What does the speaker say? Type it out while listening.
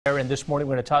And this morning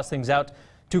we're going to toss things out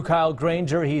to Kyle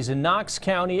Granger. He's in Knox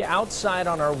County outside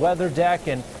on our weather deck.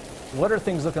 And what are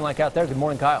things looking like out there? Good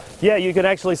morning, Kyle. Yeah, you can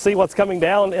actually see what's coming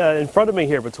down in front of me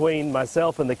here between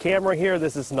myself and the camera here.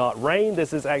 This is not rain.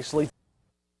 This is actually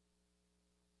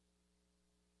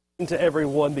to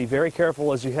everyone. Be very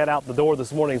careful as you head out the door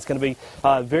this morning. It's going to be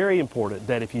very important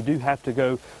that if you do have to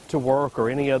go to work or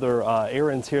any other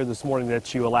errands here this morning,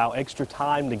 that you allow extra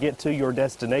time to get to your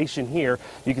destination here.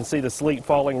 You can see the sleet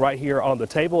falling right here on the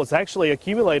table. It's actually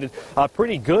accumulated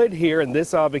pretty good here, and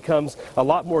this becomes a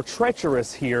lot more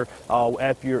treacherous here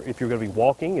if you're going to be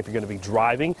walking, if you're going to be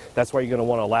driving. That's why you're going to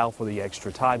want to allow for the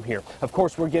extra time here. Of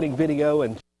course, we're getting video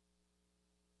and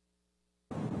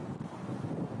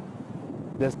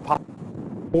this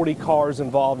 40 cars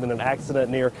involved in an accident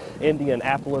near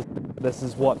Indianapolis. This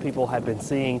is what people have been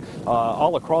seeing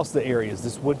all across the areas.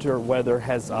 This winter weather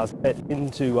has set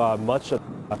into much of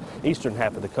the eastern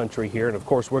half of the country here. And of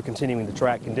course, we're continuing to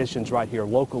track conditions right here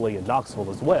locally in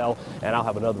Knoxville as well. And I'll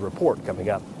have another report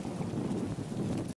coming up.